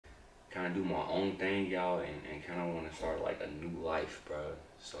kind of do my own thing, y'all, and kind of want to start like a new life, bro.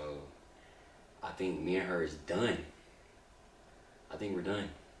 So I think me and her is done. I think we're done.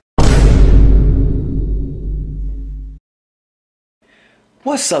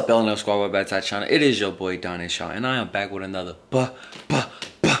 What's up, LNL Squad? Welcome back to our channel. It is your boy Adonis, y'all, and I am back with another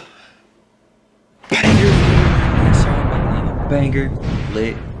banger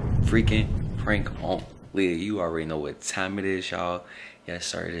lit freaking prank on Leah. You already know what time it is, y'all. Yes,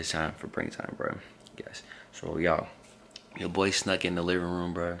 sir, it is time for prank time, bro. Yes. So y'all, your boy snuck in the living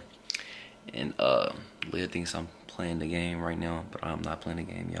room, bro, and Leah thinks I'm playing the game right now, but I'm not playing the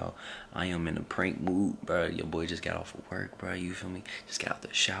game, y'all. I am in a prank mood, bro. Your boy just got off of work, bro. You feel me? Just got out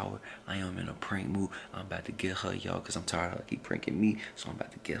the shower. I am in a prank mood. I'm about to get her, y'all, because I'm tired of her keep pranking me. So I'm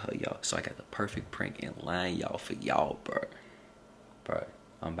about to get her, y'all. So I got the perfect prank in line, y'all, for y'all, bro. Bro,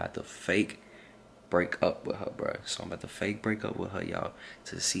 I'm about to fake break up with her, bro. So I'm about to fake break up with her, y'all,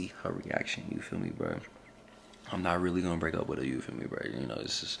 to see her reaction. You feel me, bro? I'm not really gonna break up with her, you feel me, bro? You know,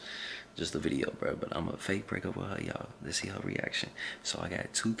 it's just a video, bro. But I'm gonna fake break up with her, y'all, to see her reaction. So I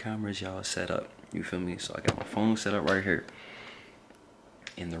got 2 cameras, y'all, set up. You feel me? So I got my phone set up right here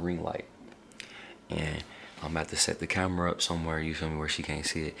in the ring light, and I'm about to set the camera up somewhere, you feel me, where she can't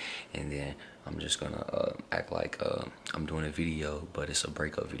see it. And then I'm just gonna act like I'm doing a video, but it's a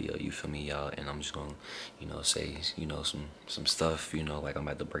breakup video, you feel me, y'all. And I'm just gonna, you know, say, you know, some stuff, you know, like I'm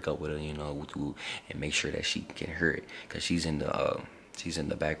about to break up with her, you know, and make sure that she can hear it, because she's in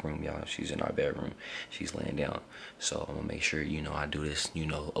the back room, y'all. She's in our bedroom. She's laying down. So I'm gonna make sure, you know, I do this, you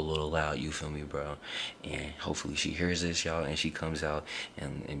know, a little loud, you feel me, bro? And hopefully she hears this, y'all, and she comes out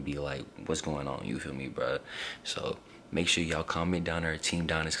and be like, what's going on, you feel me, bro? So make sure y'all comment down there, Team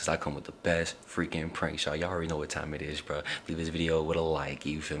Adonis, because I come with the best freaking pranks, y'all. Y'all already know what time it is, bro. Leave this video with a like,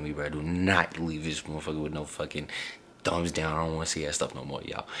 you feel me, bro? Do not leave this motherfucker with no fucking thumbs down. I don't want to see that stuff no more,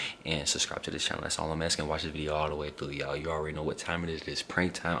 y'all. And subscribe to this channel. That's all I'm asking. Watch this video all the way through, y'all. You already know what time it is. It's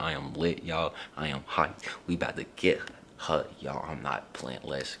prank time. I am lit, y'all. I am hyped. We about to get her, y'all. I'm not playing.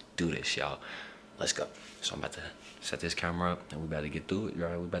 Let's do this, y'all. Let's go. So I'm about to set this camera up, and we about to get through it,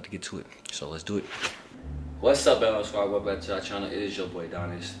 y'all. We about to get to it. So let's do it. What's up, LNL Squad? Welcome back to our channel. It is your boy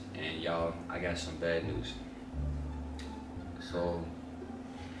Adonis, and y'all, I got some bad news. So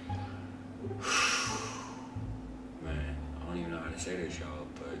man, I don't even know how to say this, y'all,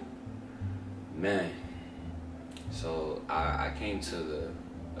 but man, so I came to the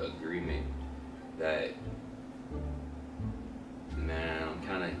agreement that, man, I'm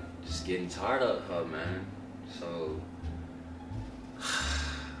kind of just getting tired of her, man. So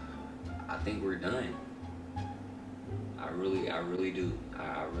I think we're done. I really do.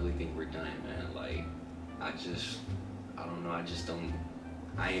 I really think we're done, man. Like, I don't know.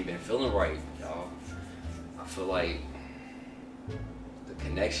 I ain't been feeling right, y'all. I feel like the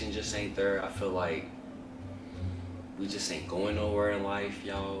connection just ain't there. I feel like we just ain't going nowhere in life,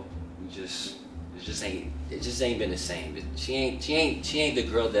 y'all. It just ain't been the same. She ain't the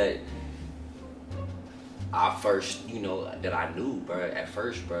girl that I first, you know, that I knew, bro. At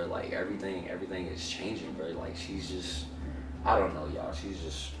first, bro, like everything is changing, bro. Like she's just, I don't know, y'all.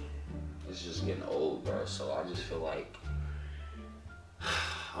 It's just getting old, bro. So I just feel like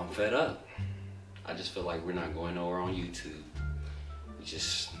I'm fed up. I just feel like we're not going nowhere on YouTube. We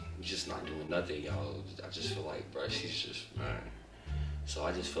just not doing nothing, y'all. I just feel like, bro, she's just, man. So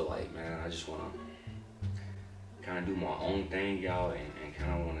I just feel like, man, I just wanna kind of do my own thing, y'all, and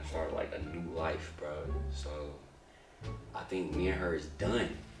kind of want to start like a new life, bro. So I think me and her is done.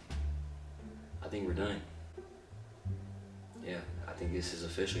 I think we're done. Yeah, I think this is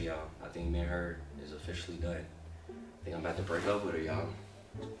official, y'all. I think me and her is officially done. I think I'm about to break up with her, y'all.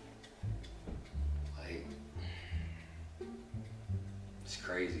 Like, it's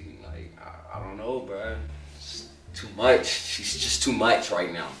crazy. Like, I don't know, bro. It's too much. She's just too much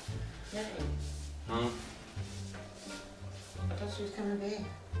right now. Yeah. Huh? I thought she was coming back.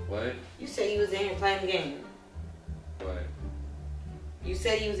 What? You said you was in here playing the game. What? You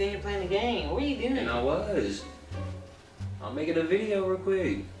said you was in here playing the game. What are you doing? And I was. I'm making a video real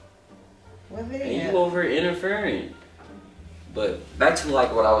quick. What video? And you over here interfering. But back to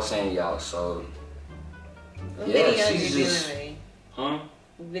like what I was saying, y'all. So what yeah, video she's you just, doing, babe? huh?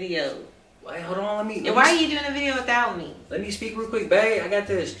 Video. Wait, hold on. And why are you doing a video without me? Let me speak real quick, babe. I got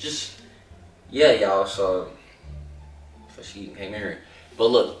this. Just yeah, y'all. So she came in here. But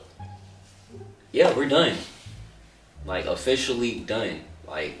look, yeah, we're done. Like officially done.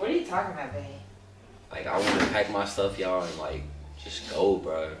 Like, what are you talking about, babe? Like, I want to pack my stuff, y'all, and like just go,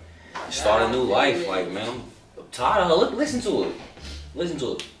 bro. Start a new life. Like, man, I'm tired of her. Look, listen to it. Listen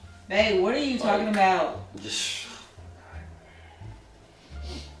to it. Babe, what are you talking about? Just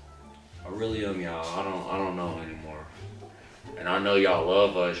really am, y'all. I don't know anymore. And I know y'all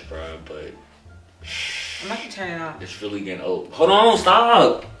love us, bro, but I'm about to turn it off. it's really getting old. Hold on,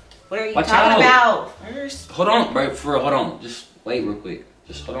 stop. What are you Watch talking out. about first? Hold on, bro. For real, hold on. Just wait real quick.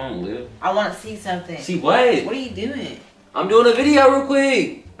 Just hold on, Liv. I want to see something. See what? What are you doing? I'm doing a video real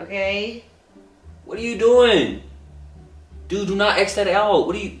quick. Okay. What are you doing? Dude, do not X that out.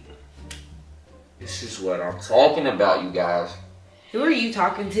 What are you... This is what I'm talking about, you guys. Who are you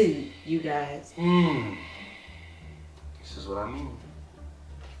talking to, you guys? This is what I mean.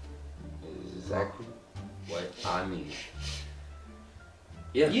 This is exactly what I mean.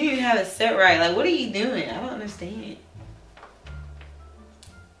 Yeah. You didn't have it set right. Like, what are you doing? I don't understand.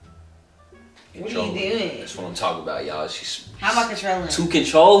 What are you doing? That's what I'm talking about, y'all. She's How am I controlling? too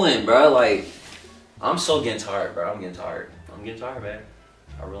controlling, bro. Like, I'm so getting tired, bro. I'm getting tired, man.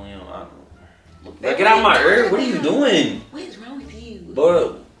 I really am. Bro, get out of my ear. What are you doing? What is wrong with you?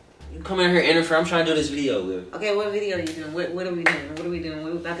 Bro, you come in here interfere. I'm trying to do this video, Liv. Okay, what video are you doing? What are we doing? What are we doing? What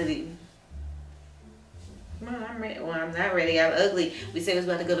are we about to do? Come on, I'm ready. Well, I'm not ready. I'm ugly. We said we was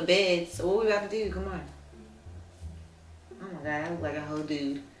about to go to bed. So what we about to do? Come on. Oh my god, I look like a whole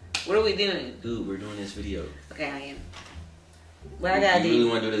dude. What are we doing? Dude, we're doing this video. Okay, I am. What I gotta do? You really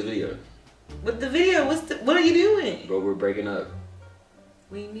want to do this video? What the video? What are you doing? Bro, we're breaking up.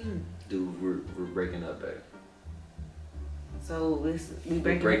 What do you mean? Dude, we're breaking up, babe. So we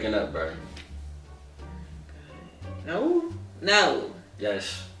breaking up, bro. No. No.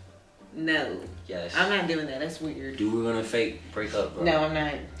 Yes. No. Yes. I'm not doing that. That's weird. Dude, we're gonna fake break up, bro. No, I'm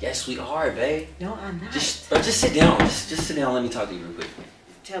not. Yes, we are, babe. No, I'm not. Just sit down. Just sit down. Let me talk to you real quick.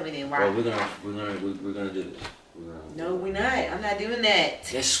 Tell me then why. Bro, we're gonna do this. No, we're not. I'm not doing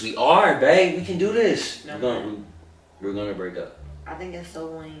that. Yes, we are, babe. We can do this. No, We're gonna break up. I think that's so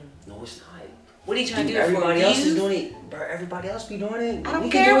lame. No, it's not. What are you trying to do? Everybody else is doing it, bro. Everybody else be doing it. I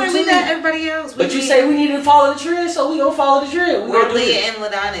don't care when we let everybody else. But you say we need to follow the trend, so we gonna follow the trend. We're Liah and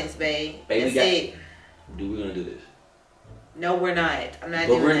Ladonis, babe. Baby, that's it. Dude, we're gonna do this. No, we're not. I'm not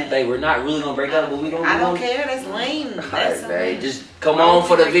doing that. Babe, we're not really gonna break up, but we gonna. I don't care. That's lame. That's Alright, babe. Just come on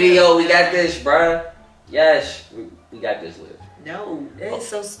for the video. We got this, bro. Yes, we got this, Liv. No, that is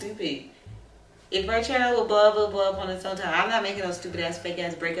so stupid. If our channel will blow up on its own time, I'm not making no stupid ass fake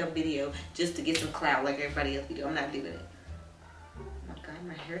ass breakup video just to get some clout like everybody else do. I'm not doing it. Oh my god,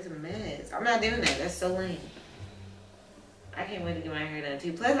 my hair's a mess. I'm not doing that. That's so lame. I can't wait to get my hair done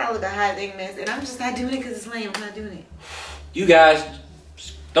too. Plus, I look a hot thing mess, and I'm just not doing it because it's lame. I'm not doing it. You guys,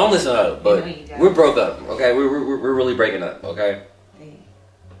 don't listen to her, but you we're broke up. Okay, we're really breaking up. Okay. Hey.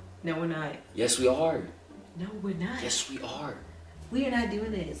 No, we're not. Yes, we are. No, we're not. Yes, we are. We are not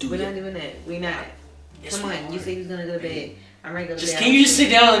doing this. Dude, we're not doing that. We're not. Yes, Come we on. are. You said you was gonna go to bed. I'm ready to go to bed. Can you just sit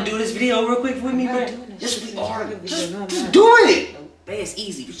down and do this video real quick with me, I'm bro? not doing it. Yes, we are. No, I'm Just not. do it. Babe, it's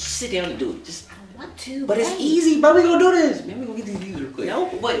easy. Just sit down and do it. Just. I don't want to. But it's easy, bro. We gonna do this. Man, we gonna get these views real quick. No.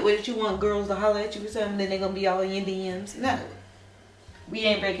 What did you want girls to holler at you or something? Then they gonna be all in your DMs? No. We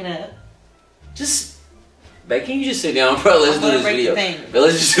ain't breaking up. Just. Babe, can you just sit down, bro? Let's I'm do gonna this break video. the thing. Bro,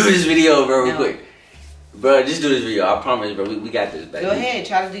 let's just do this video, bro, real No. quick. Bro, just do this video. I promise, bro. We got this, baby. Go ahead.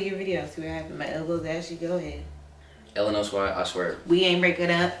 Try to do your video. See what happens. My elbow's ashy. Go ahead. LNO squad, I swear. We ain't breaking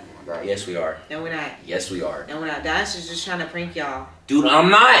up. Bro, yes, we are. No, we're not. Yes, we are. No, we're not. Dash is just trying to prank y'all. Dude, I'm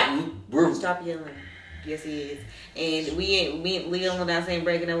not. We're. Stop yelling. Yes, he is. And we ain't. Liah and Ladonis ain't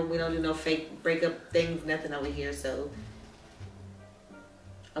breaking up. We don't do no fake breakup things. Nothing over here. So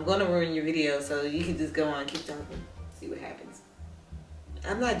I'm gonna ruin your video. So you can just go on, keep talking, see what happens.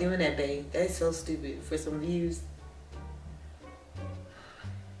 I'm not doing that, babe. That's so stupid for some views.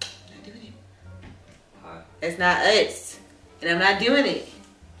 I'm not doing it. That's not us, and I'm not doing it.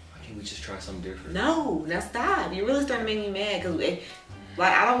 Why can't we just try something different? No, now stop. You really starting to make me mad because,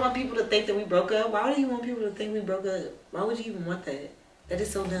 like, I don't want people to think that we broke up. Why would you want people to think we broke up? Why would you even want that? That is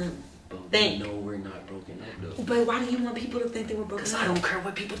so dumb. But Think. no, we're not broken up, though. But why do you want people to think that we're broken Because up? I don't care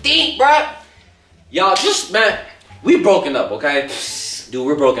what people think, bro. Y'all just, man, we broken up, okay? Dude,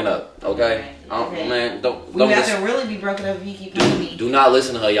 we're broken up, okay? Okay. Man, don't We about listen. to really be broken up if you keep playing me. Do not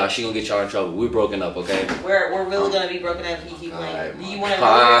listen to her, y'all. She gonna get y'all in trouble. We're broken up, okay? We're really gonna be broken up if you keep playing. Do you want to break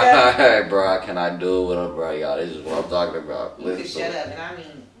Alright, bro. I cannot do it with her, bro. Y'all, this is what I'm talking about. You can Listen shut to up, it. and I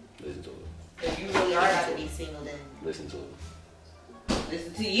mean, Listen to it. if you really are about to be single, then Listen to it.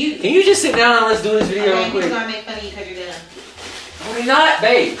 listen to you. Can you just sit down and let's do this video real Okay, he's quick? gonna make fun of you because you're done. No, we're not,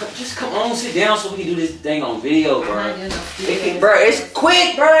 babe. Just come on, sit down so we can do this thing on video, I'm bro. not doing no stupid Bro, ass it's stuff.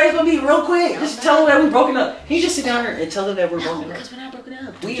 quick, bro. It's gonna be real quick. No, Just it's tell not. them that we're broken up. Can you just sit down here and tell them that we're No, broken up? because we're not broken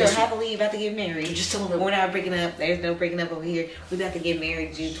up. Dude, We are just- happily about to get married. Dude, just tell them that we're not breaking up. There's no breaking up over here. We're about to get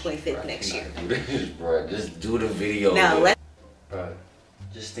married June 25th next year. Bro, just do the video. Now, bro. let's. Bro,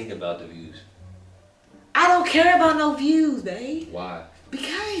 Just think about the views. I don't care about no views, babe. Why?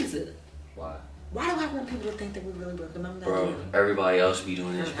 Because. Why? Why do I want people to think that we really broke them? I'm not Bro, doing it. everybody else be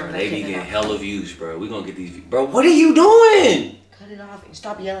doing this, bro. I'm They not be kidding. getting hella views, bro. We gonna get these views. Bro, what are you doing? Cut it off and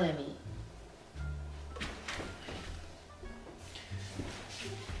stop yelling at me.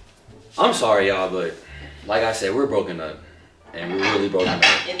 I'm sorry, y'all, but like I said, we're broken up. And we're really broken up.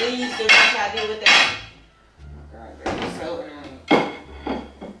 And then you still try to deal with that. God, bro, you're so annoying.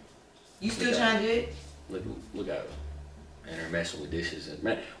 You still trying to do it? Look at her. And her messing with dishes. And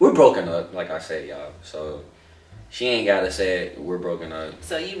man, we're broken up, like I said, y'all. So she ain't gotta say it. We're broken up.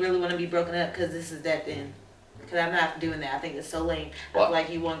 So you really want to be broken up because this is that then? Because I'm not doing that. I think it's so lame. What? I feel like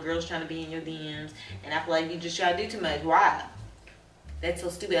you want girls trying to be in your DMs. And I feel like you just try to do too much. Why? That's so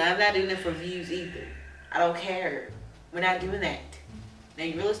stupid. I'm not doing it for views either. I don't care. We're not doing that. Now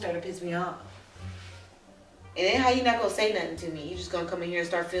you really started to piss me off. And then how you not gonna say nothing to me? You just gonna come in here and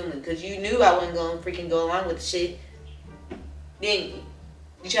start filming because you knew I wasn't gonna freaking go along with the shit. Didn't you?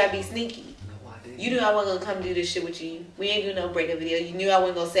 You try to be sneaky. No, I didn't. You knew I wasn't gonna come do this shit with you. We ain't do no breakup video. You knew I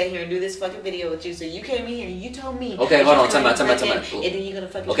wasn't gonna sit here and do this fucking video with you. So you came in here and you told me. Okay, hold on. Time out. And then you're gonna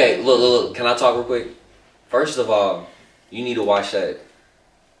fucking. Okay, look. Can I talk real quick? First of all, you need to watch that.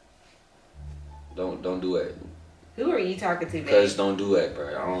 Don't do it. Who are you talking to, Because babe? don't do it, bro.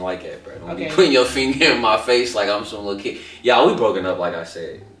 I don't like it, bro. Don't Okay. be putting your finger in my face like I'm some little kid. Y'all, we broken up, like I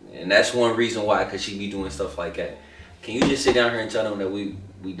said. And that's one reason why, because she be doing stuff like that. Can you just sit down here and tell them that we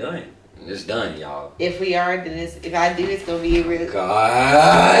done? It's done, y'all. If we are, then if I do, it's gonna be a real.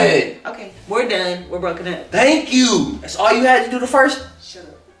 God. Okay, we're done. We're broken up. Thank you. That's all you had to do the first. Shut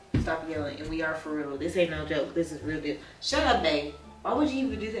up. Stop yelling. And we are for real. This ain't no joke. This is real deal. Shut up, babe. Why would you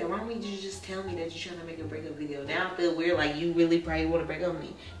even do that? Why don't you just tell me that you're trying to make a breakup video? Now I feel weird, like you really probably want to break up with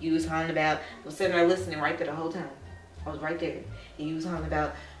me. You was hollering about, I was sitting there listening right there the whole time. I was right there. And you was hollering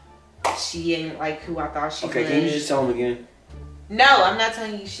about, she ain't like who I thought she was. Okay, can you just tell them again? No, I'm not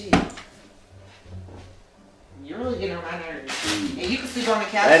telling you shit. You're really getting on my nerves. And you can sleep on the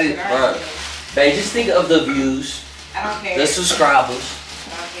couch. That is, but I don't bro. care. Babe, just think of the views, I don't care. the subscribers,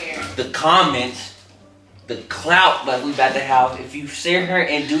 I don't care. the comments, the clout that we about to have if you sit here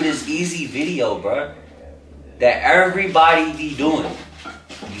and do this easy video, bro. That everybody be doing.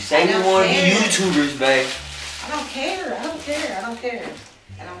 You say you want to be YouTubers, babe. I don't care. I don't care. I don't care.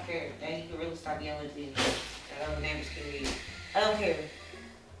 I don't care. Now you can really stop yelling at me. I don't never scare you. I don't care.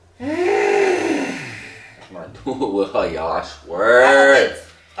 I'm not doing it with her, y'all. I swear.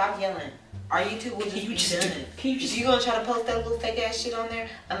 Stop yelling. Our YouTube will just be done. If you gonna try to post that little fake ass shit on there,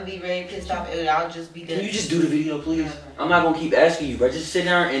 I'm gonna be very pissed off and I'll just be done. Can you just do the video, please? I'm not gonna keep asking you, bro. Just sit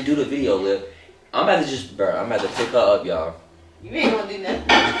down and do the video, Liv. I'm about to just, bro. I'm about to pick her up, y'all. You ain't gonna do nothing.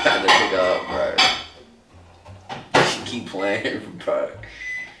 I'm about to pick her up, bro. She keep playing, bro.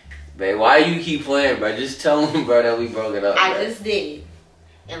 Babe, why you keep playing, bro? Just tell them, bro, that we broke it up. I bro. just did.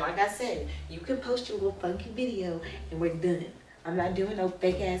 And like I said, you can post your little funky video and we're done. I'm not doing no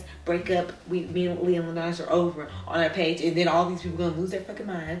fake ass breakup. Me and Liah Ladonis are over on our page, and then all these people gonna lose their fucking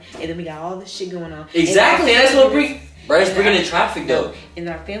mind, and then we got all this shit going on. Exactly, that's what bring. Bro, it's bringing in traffic though. And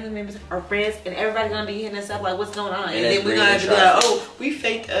our family members, our friends, and everybody gonna be hitting us up like, "What's going on?" And that's then we're bringing gonna in have to be like, traffic. "Oh, we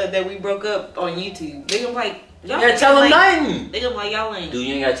faked that we broke up on YouTube." They gonna be like, "Y'all." Yeah, tell them like, nothing. They gonna be like, "Y'all ain't." Dude,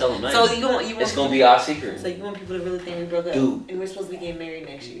 you ain't gotta tell them nothing. So you want It's gonna be our secret. So you want people to really think we broke up? Dude. And we're supposed to be getting married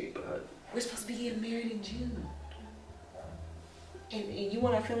next year. We're supposed to be getting married in June. And you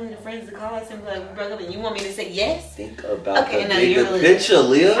want our family and friends to call us and be like, we broke up, and you want me to say yes? Think about Okay, the no, bigger you're really- picture,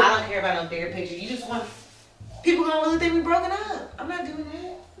 Liv. I don't care about no bigger picture. You just want people gonna really think we broken up. I'm not doing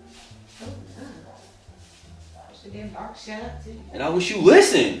that. Oh, no. I should damn box shut up too. And I wish you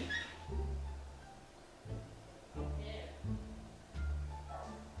listen.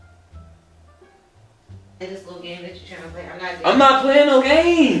 Play this little game that you're trying to play. I'm not. I'm not playing no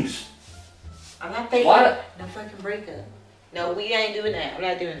games. I'm not faking Why? no fucking breakup. No, we ain't doing that. I'm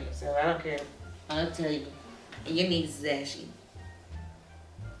not doing it. So I don't care. I'll tell you. And your knees is ashy.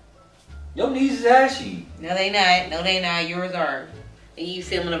 Your knees is ashy. No, they not. No, they not. Yours are. And you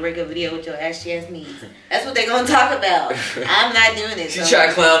filming a breakup video with your ashy ass knees. That's what they gonna talk about. I'm not doing it. She tried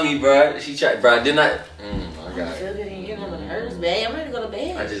to clown me, bro. She tried, bro. Didn't I? I I got feel it. good and you're on my nerves, babe. I'm ready to go to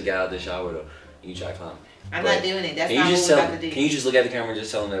bed. I just got out the shower though. You try to clown me. I'm But not doing it. That's Can not you what just we're tell? about to do. Can you just look at the camera and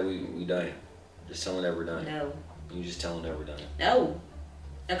just tell them that we done? Just tell them that we're done. No. You just tell them that we're done. No.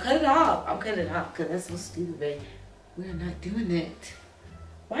 Now cut it off. I'm cutting it off because that's so stupid, babe. We're not doing that.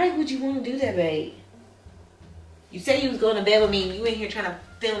 Why would you want to do that, babe? You said you was going to bed with me and you in here trying to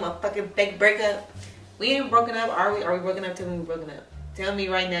film a fucking fake breakup. We ain't broken up, are we? Are we broken up? Tell me we're broken up. Tell me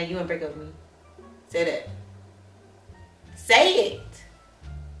right now you ain't break up with me. Say that. Say it.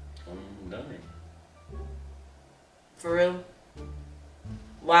 done. For real?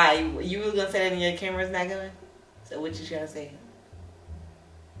 Why? You really gonna say that and your camera's not going? So what you trying to say?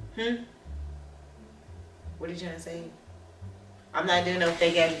 What are you trying to say? I'm not doing no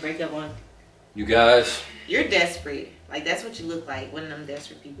fake ass breakup on. You guys. You're desperate. Like, that's what you look like. One of them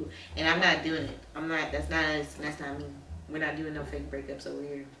desperate people. And I'm not doing it. I'm not. That's not us. That's not me. We're not doing no fake breakups over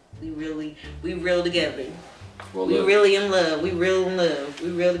here. We real together. Well, we really in love. We real in love.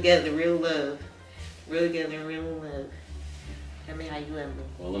 We real together. Real love. Real together and real in love. Tell me how you love me.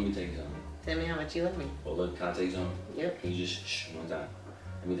 Well, let me tell you something. Tell me how much you love me. Well, look, can I tell you something? Yep. Can you just shh one time?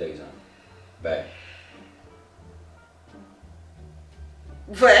 Let me tell you something. Back.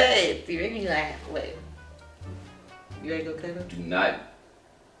 What? You make me laugh. What? You ready to go cuddle? Do not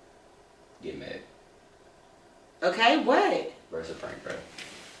get mad. Okay, what? Versus prank, bro.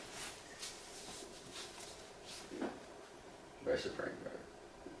 Versus prank, bro.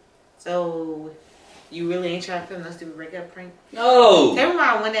 So, you really ain't trying to film no stupid breakup prank? No! Tell me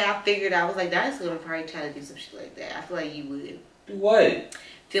why one day I figured I was like, Donnie's gonna probably try to do some shit like that. I feel like you would. Do what?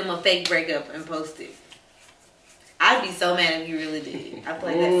 Film a fake breakup and post it. I'd be so mad if you really did. I feel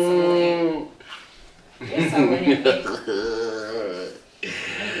like that's so weird. It's so weird.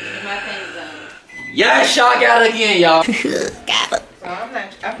 My thing's on. Yeah, shock out again, y'all. So I'm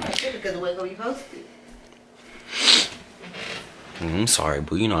not sure because the way gonna be posted. I'm sorry,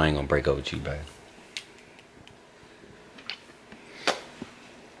 boo. You know I ain't gonna break up with you, babe.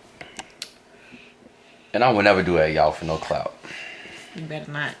 And I would never do that, y'all, for no clout. You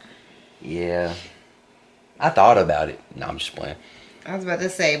better not. Yeah. I thought about it. No, I'm just playing. I was about to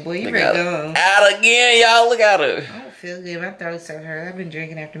say, boy, you Look better go. Out again, y'all. Look at her. I don't feel good. My throat's so hurt. I've been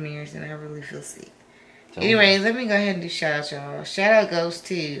drinking after mirrors and I really feel sick. Anyways, let me go ahead and do shout out, y'all. Shout out goes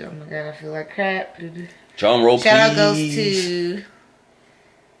to, oh my god, I feel like crap. Drum roll, shout out goes please. to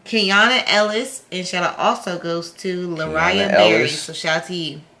Kiana Ellis, and shout out also goes to Liah Berry. So shout out to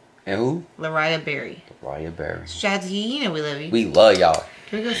you. And who? Liah Berry. Liah Berry. Shout out to you. You know we love you. We love y'all.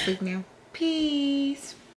 Can we go sleep now? Peace.